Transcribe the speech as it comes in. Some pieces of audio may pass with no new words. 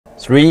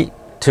3,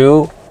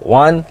 2,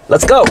 1,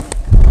 let's go!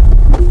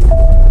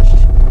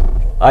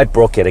 I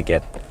broke it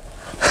again.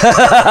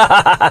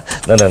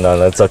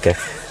 No, it's okay.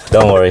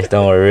 Don't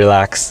worry,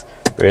 relax.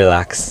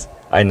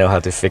 I know how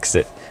to fix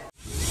it.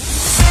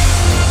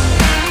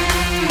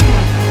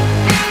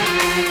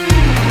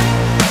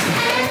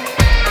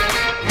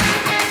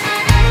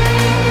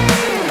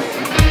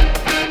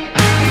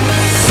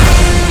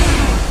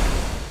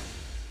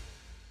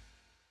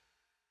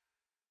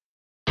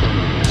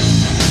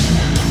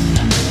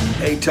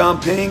 Hey Tom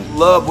Ping,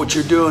 love what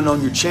you're doing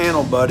on your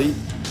channel, buddy.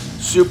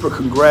 Super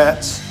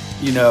congrats.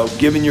 You know,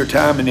 giving your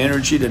time and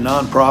energy to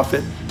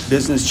nonprofit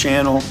business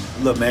channel.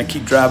 Look, man,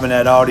 keep driving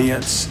that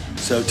audience.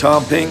 So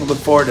Tom Ping, look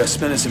forward to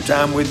spending some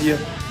time with you.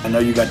 I know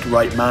you got the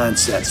right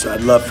mindset, so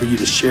I'd love for you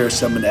to share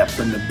some of that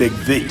from the big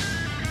V.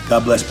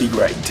 God bless, be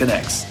great.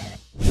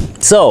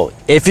 10X. So,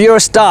 if you're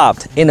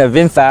stopped in a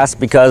VinFast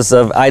because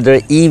of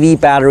either EV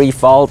battery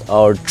fault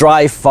or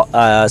drive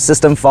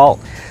system fault,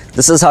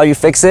 this is how you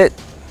fix it.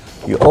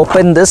 You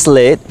open this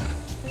lid.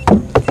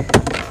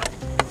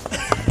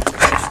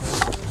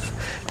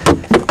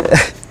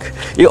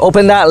 You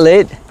open that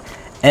lid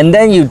and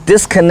then you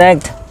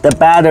disconnect the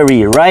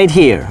battery right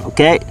here,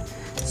 okay?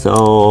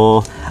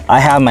 So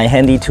I have my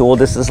handy tool.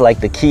 This is like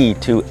the key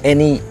to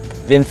any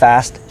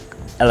VinFast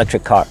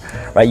electric car,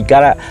 right? You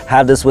gotta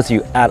have this with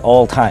you at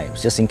all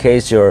times, just in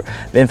case your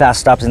VinFast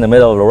stops in the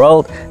middle of the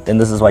road, then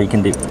this is what you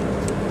can do.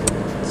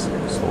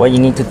 So what you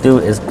need to do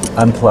is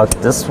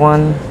unplug this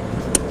one.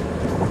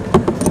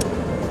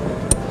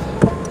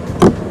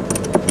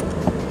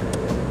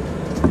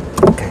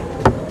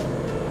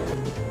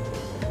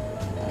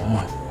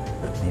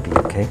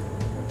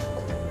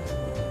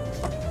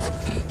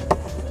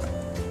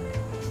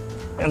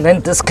 And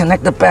then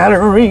disconnect the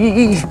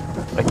battery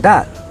like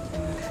that.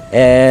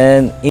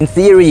 And in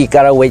theory, you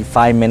gotta wait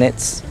 5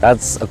 minutes.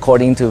 That's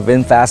according to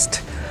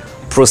VinFast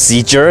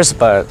procedures,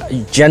 but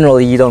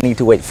generally you don't need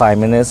to wait 5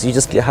 minutes. You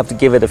just have to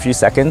give it a few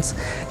seconds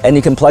and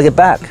you can plug it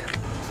back.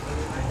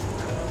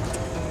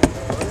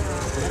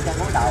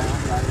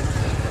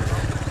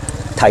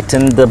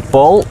 Tighten the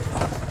bolt.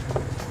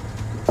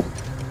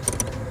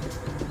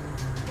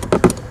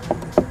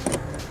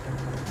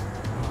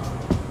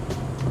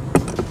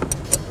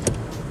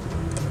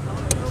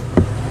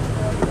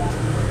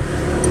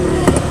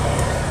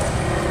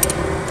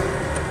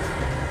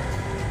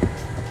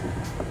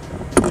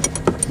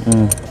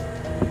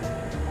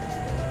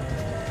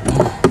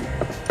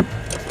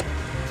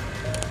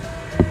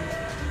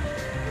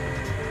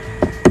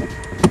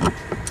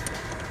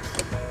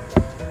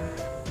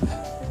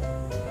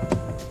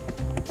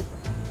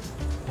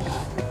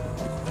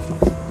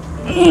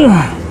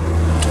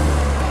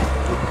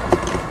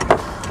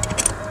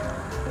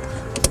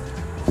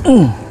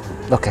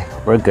 Okay,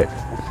 we're good.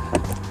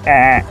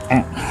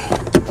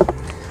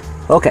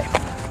 Okay,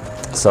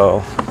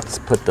 so let's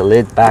put the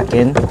lid back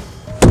in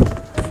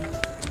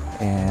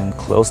and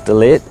close the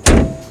lid.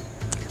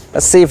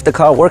 Let's see if the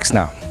car works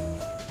now.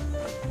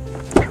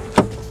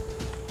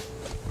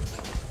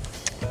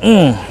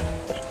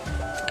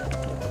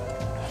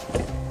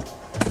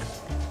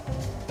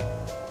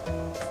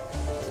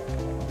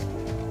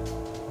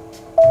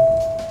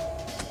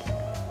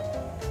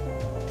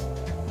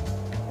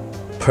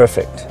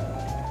 Perfect.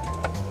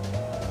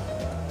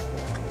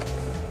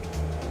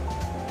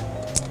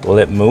 Will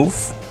it move?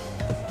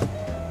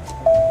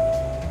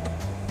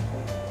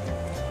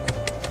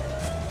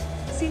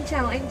 Xin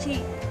chào anh chị,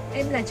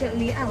 em là trợ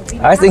lý ảo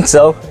VinFast. I think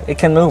so. It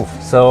can move.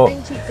 So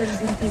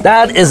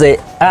that is a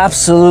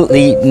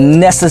absolutely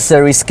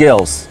necessary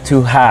skills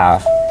to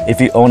have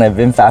if you own a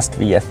VinFast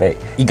VFA.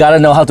 You gotta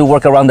know how to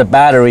work around the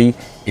battery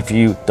if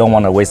you don't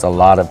want to waste a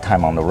lot of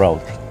time on the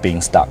road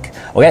being stuck.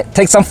 Okay,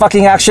 take some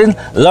fucking action,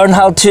 learn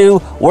how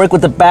to work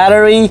with the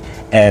battery,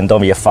 and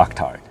don't be a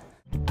fucktard.